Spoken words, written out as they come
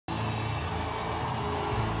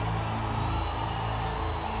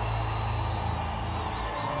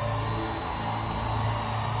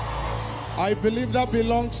I believe that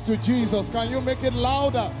belongs to Jesus. Can you make it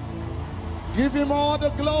louder? Give him all the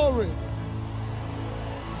glory.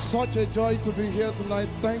 Such a joy to be here tonight.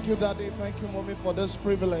 Thank you, Daddy. Thank you, Mommy, for this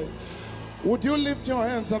privilege. Would you lift your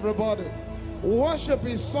hands, everybody? Worship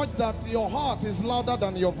is such that your heart is louder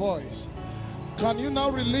than your voice. Can you now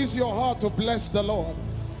release your heart to bless the Lord?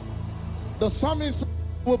 The psalmist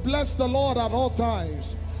will bless the Lord at all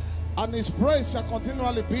times, and his praise shall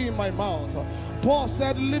continually be in my mouth. Paul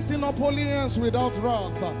said, lifting up holy hands without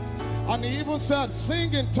wrath. And he even said,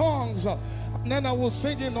 sing in tongues, and then I will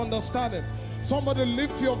sing in understanding. Somebody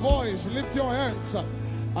lift your voice, lift your hands,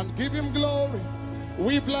 and give him glory.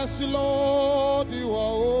 We bless you, Lord, you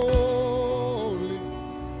are holy.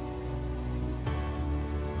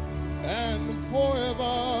 And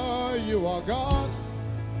forever you are God.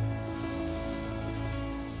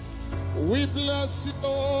 We bless you,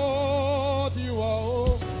 Lord, you are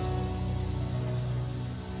holy.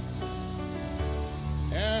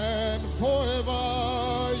 And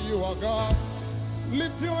forever you are God.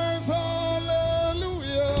 Lift your hands,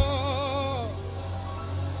 hallelujah.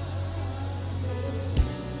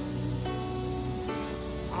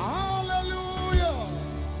 Hallelujah.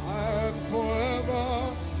 And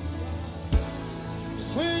forever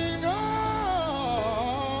sing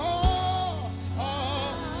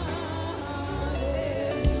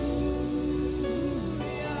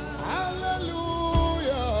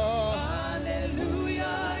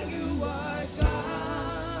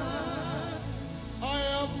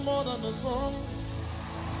the song.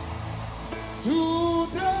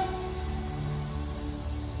 Today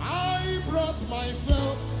I brought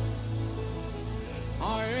myself.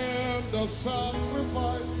 I am the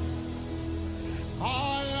sacrifice.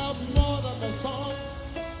 I have more than the song.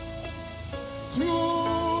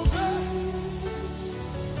 Today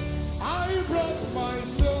I brought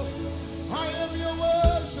myself. I am your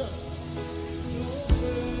worship.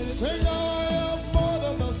 Sing, I have more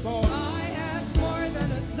than the song.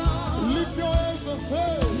 Lift your hands and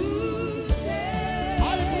say, today, I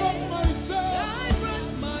brought myself.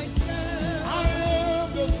 I am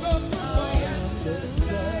the sacrifice.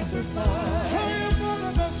 I am more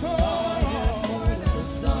than the song.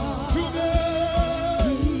 Today,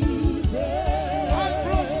 I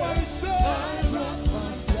brought myself.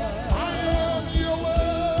 I am your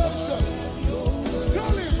worship.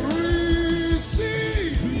 Tell him,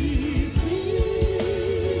 receive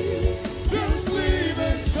this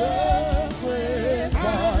living sacrifice.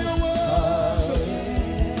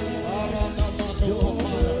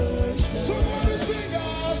 Somebody sing,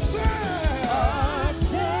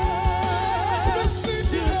 this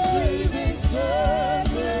living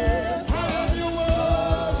sacrifice. I am your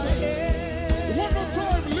worship. One more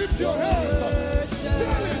time, lift your hands.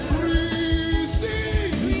 Tell it,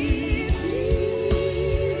 receive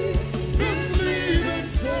this living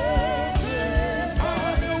sacrifice. I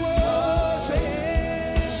am your worship.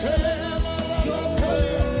 Say,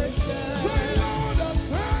 Lord, I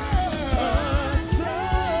say,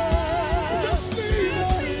 this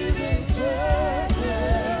living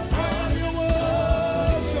sacrifice. I am your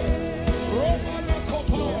worship. Romana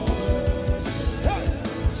Kopa. Hey,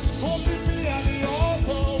 so leave me at the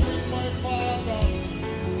altar with my Father.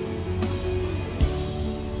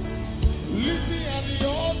 Leave me at the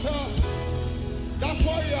altar. That's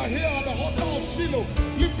why you are here at the altar of Shiloh.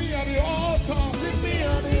 Leave me at the altar. Leave me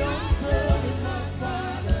at the altar with my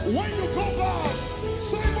Father. When you go back,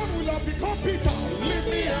 Simon will have become Peter. Leave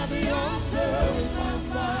me at the altar with my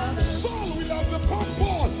Father. Saul will have become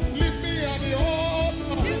Paul. Leave me at the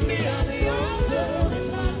altar. Leave me at the altar with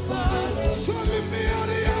my Father. So leave me at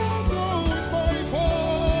the altar with my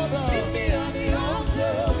Father. Leave me at the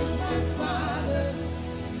altar with my Father.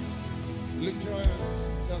 Lift your hands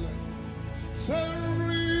and tell him. Say,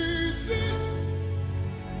 receive.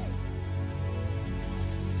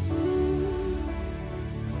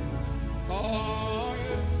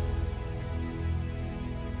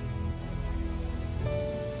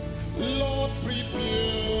 Lord,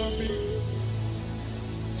 prepare me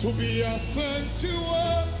to be a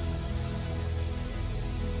sanctuary,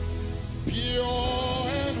 pure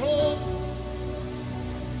and holy,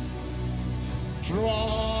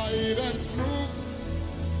 tried and true.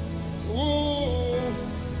 Oh,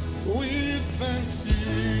 with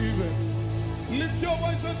thanksgiving. Lift your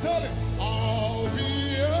voice and tell him, I'll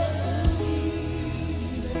be a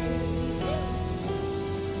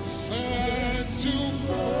sanctuary.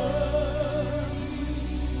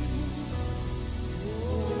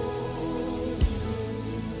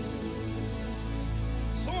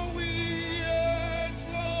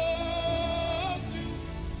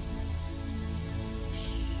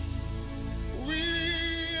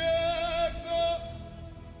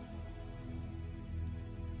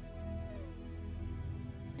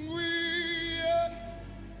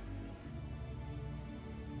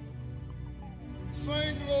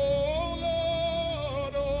 Sing, oh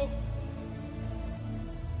Lord, oh.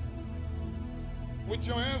 With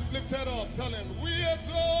your hands lifted up, tell him, we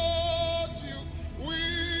exalt you,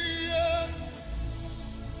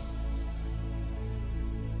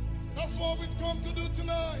 That's what we've come to do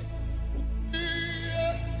tonight.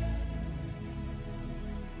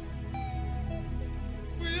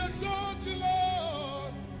 We exalt you,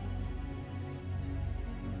 Lord.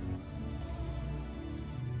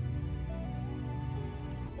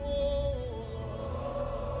 Oh,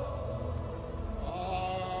 Lord.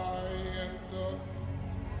 I enter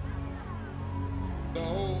the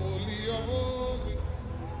Holy of Holies.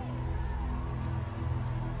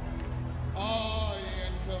 I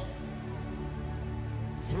enter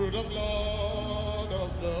through the blood of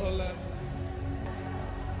the Lamb.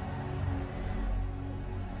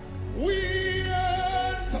 We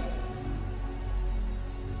enter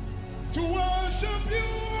to worship you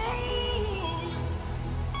only.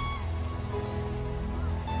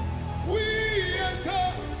 We enter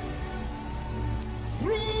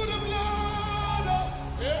through the blood of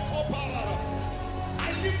I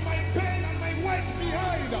leave my pain and my weight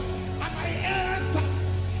behind, and I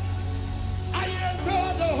enter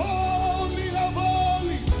the Holy of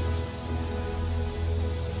Holies.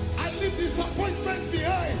 I leave disappointment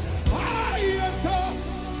behind. I enter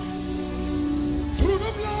through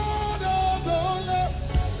the blood of the Lamb.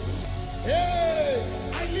 Hey,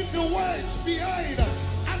 I leave the weights behind,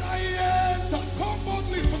 and I enter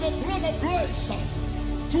boldly to the throne of grace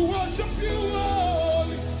to worship you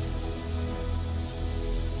only.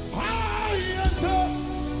 I enter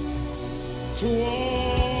to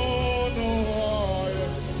honor.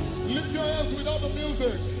 Lift your hands without the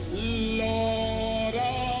music. Lord,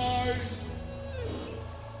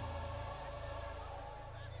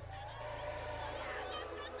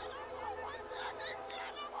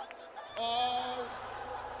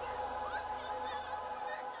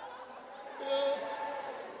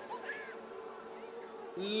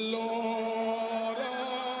 Lord,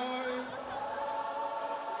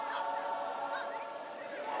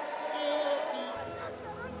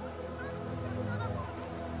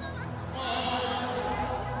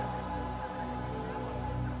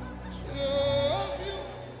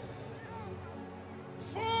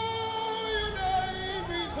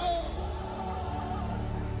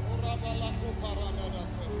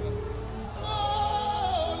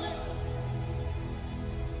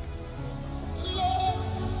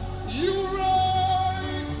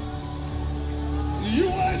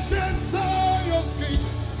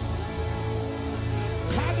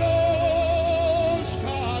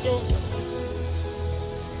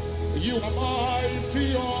 you are mighty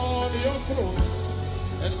on your throne,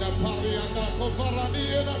 and the Pariana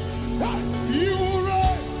Kovaraniana, you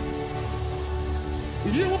reign,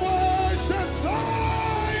 you worship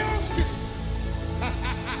Zion's King.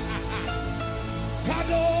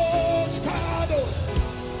 Kadosh, Kadosh,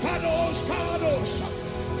 Kadosh, Kadosh,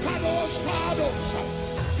 Kadosh, Kadosh,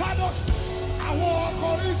 Kadosh. I walk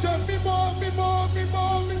on each and me more,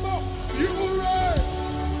 you reign.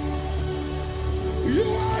 You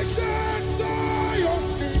are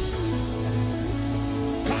Zion's King.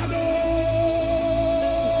 Kadosh.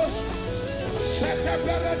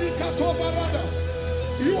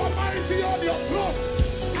 You are mighty on your throne,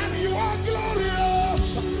 and you are glorious.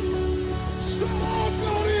 So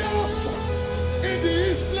glorious in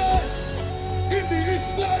this place, in this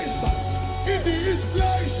place, in this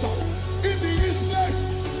place, in this place.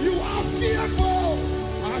 You are fearful,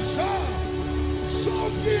 Asha, so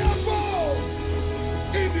fearful.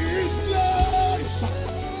 In this place,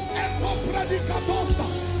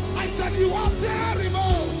 I said, you are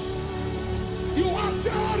terrible. You are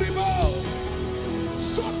terrible.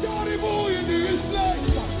 So terrible in this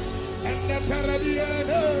place. And the Peredian,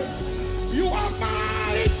 you are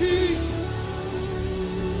mighty.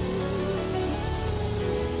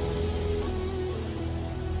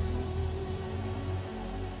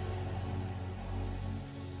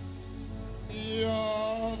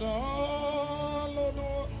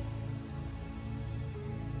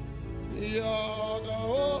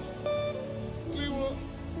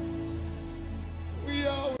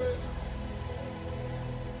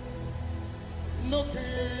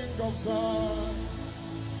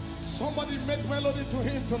 Somebody make melody to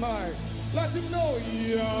him tonight. Let him know.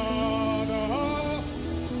 Yada.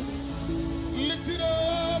 Lift it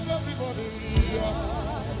up, everybody.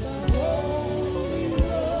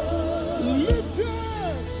 Lift it.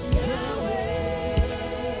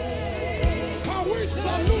 Can we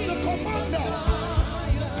salute the commander?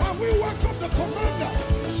 Can we welcome the commander?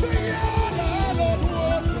 Say Yada, Lord.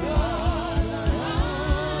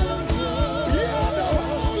 Yada.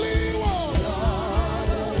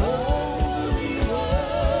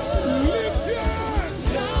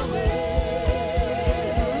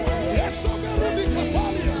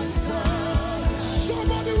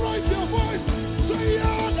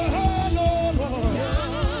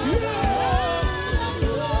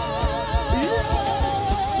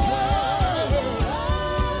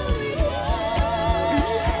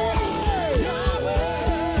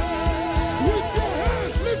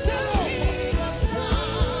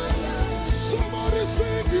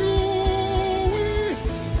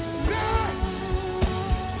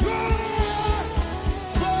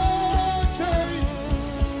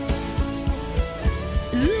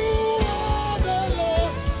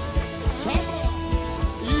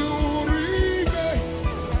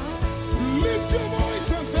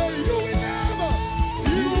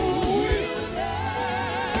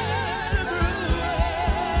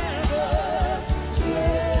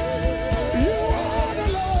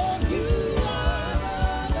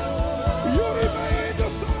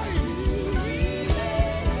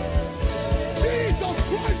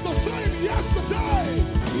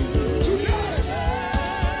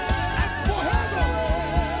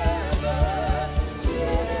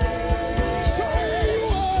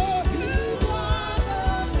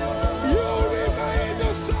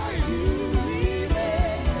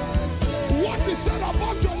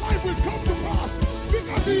 about your life will come to pass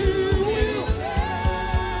because He will.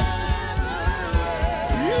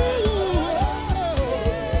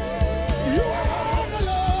 You are the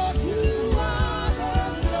Lord.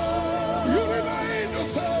 You remain the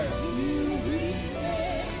same.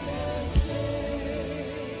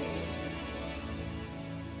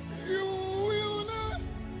 You will not.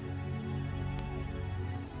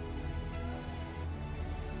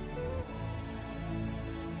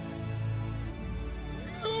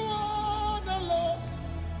 You are the Lord.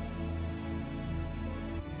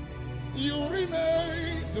 You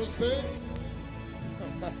remain the same.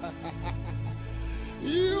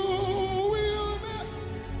 You will not.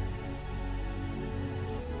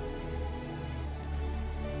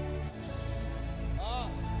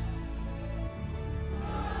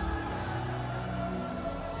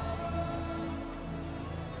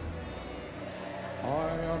 I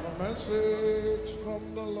have a message from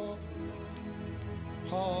the Lord.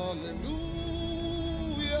 Hallelujah.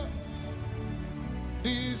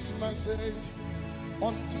 This message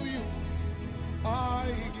unto you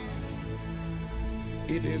I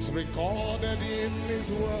give. It is recorded in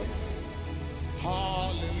His word.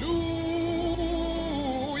 Hallelujah.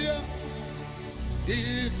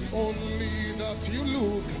 It's only that you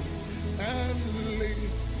look and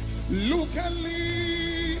live. Look and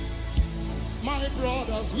live. My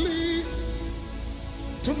brothers, live.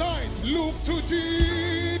 Tonight, look to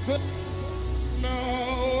Jesus. Now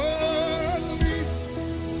and live.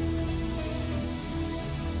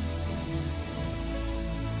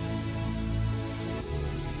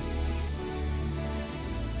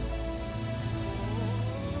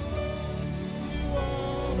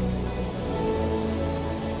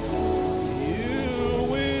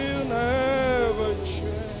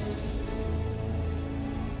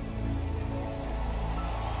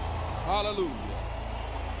 Hallelujah.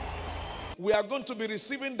 We are going to be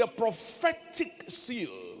receiving the prophetic seal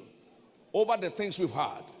over the things we've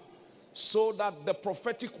heard, so that the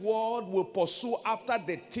prophetic word will pursue after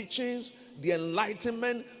the teachings, the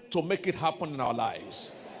enlightenment to make it happen in our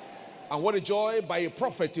lives. And what a joy, by a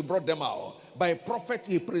prophet He brought them out. By a prophet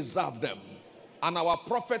He preserved them. And our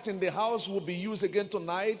prophet in the house will be used again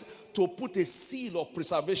tonight to put a seal of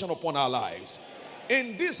preservation upon our lives.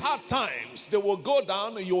 In these hard times, they will go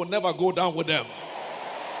down and you will never go down with them.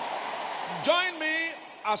 Join me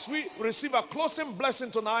as we receive a closing blessing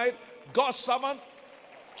tonight. God's servant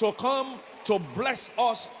to come to bless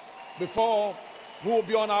us before we will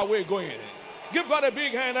be on our way going. Give God a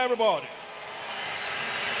big hand, everybody.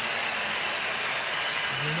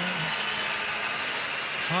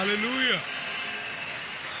 Hallelujah.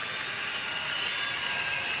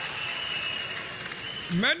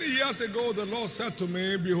 Many years ago, the Lord said to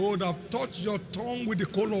me, behold, I've touched your tongue with the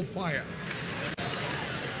coal of fire.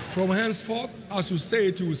 From henceforth, as you say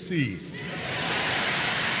it, you will see it.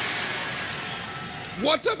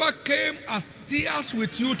 Whatever came as tears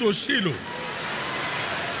with you to Shiloh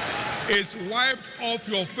is wiped off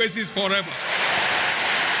your faces forever.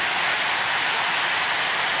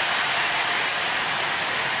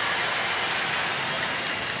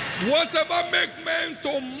 Whatever make men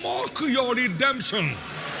to mock your redemption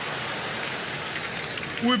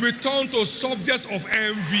will be turned to subjects of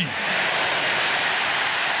envy.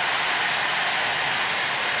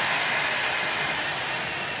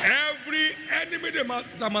 Every enemy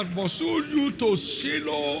that might pursue you to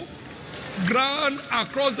Shiloh, ground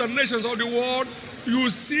across the nations of the world,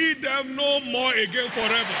 you see them no more again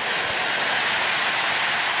forever.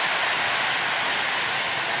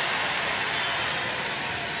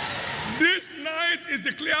 This night is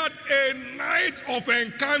declared a night of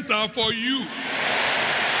encounter for you.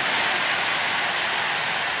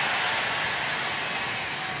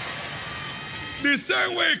 The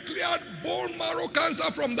same way it cleared bone marrow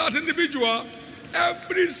cancer from that individual,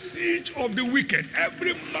 every siege of the wicked,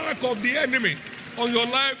 every mark of the enemy on your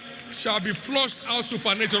life shall be flushed out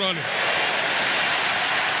supernaturally.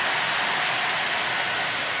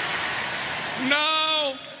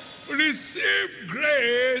 Now, receive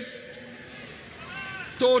grace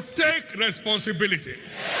to take responsibility.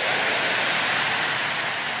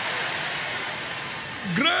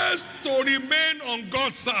 Grace to remain on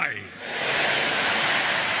God's side.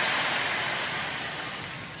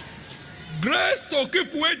 Grace to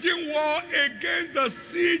keep waging war against the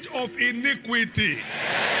siege of iniquity.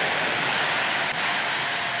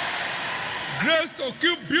 Grace to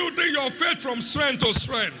keep building your faith from strength to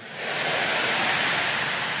strength.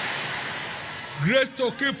 Grace to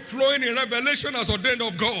keep flowing in revelation as ordained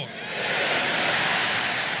of God.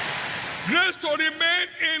 Grace to remain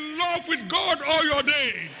in love with God all your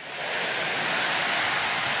days.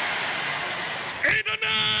 In the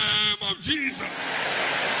name of Jesus.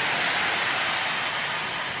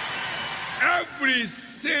 Every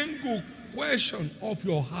single question of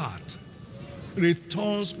your heart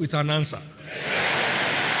returns with an answer.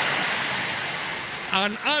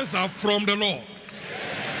 An answer from the Lord.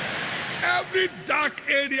 Every dark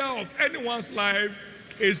area of anyone's life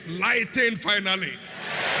is lightened finally.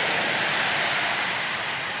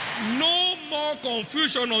 No more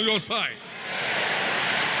confusion on your side.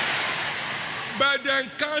 By the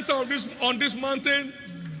encounter of on this mountain,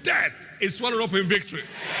 death is swallowed up in victory.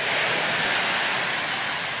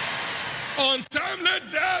 Untimely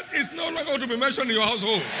death is no longer to be mentioned in your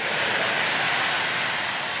household.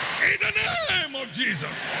 In the name of Jesus.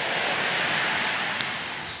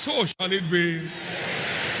 So shall it be.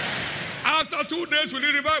 After 2 days, we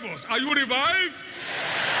need revivals. Are you revived?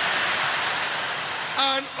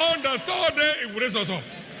 And on the third day, it will raise us up.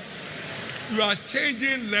 You are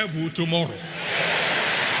changing level tomorrow.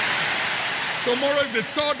 Tomorrow is the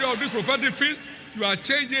third day of this prophetic feast. You are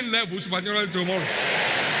changing levels supernaturally tomorrow.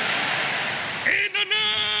 In the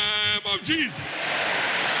name of Jesus.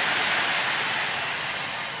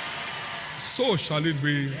 So shall it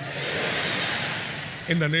be.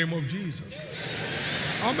 In the name of Jesus.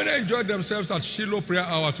 How many enjoyed themselves at Shiloh prayer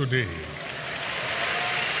hour today?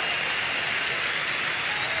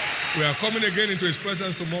 We are coming again into his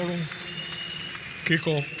presence tomorrow. Kick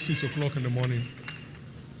off 6 o'clock in the morning.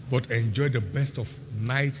 But enjoy the best of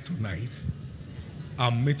night to night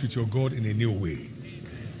and meet with your God in a new way.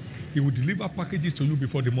 He will deliver packages to you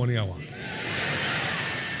before the morning hour.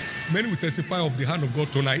 Many will testify of the hand of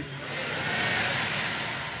God tonight,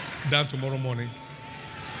 than tomorrow morning.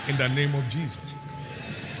 In the name of Jesus.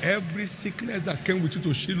 Every sickness that came with you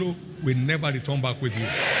to Shiloh will never return back with you.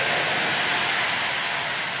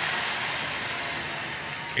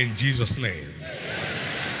 In Jesus' name.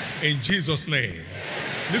 In Jesus' name.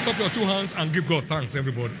 Lift up your 2 hands and give God thanks,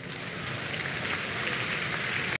 everybody.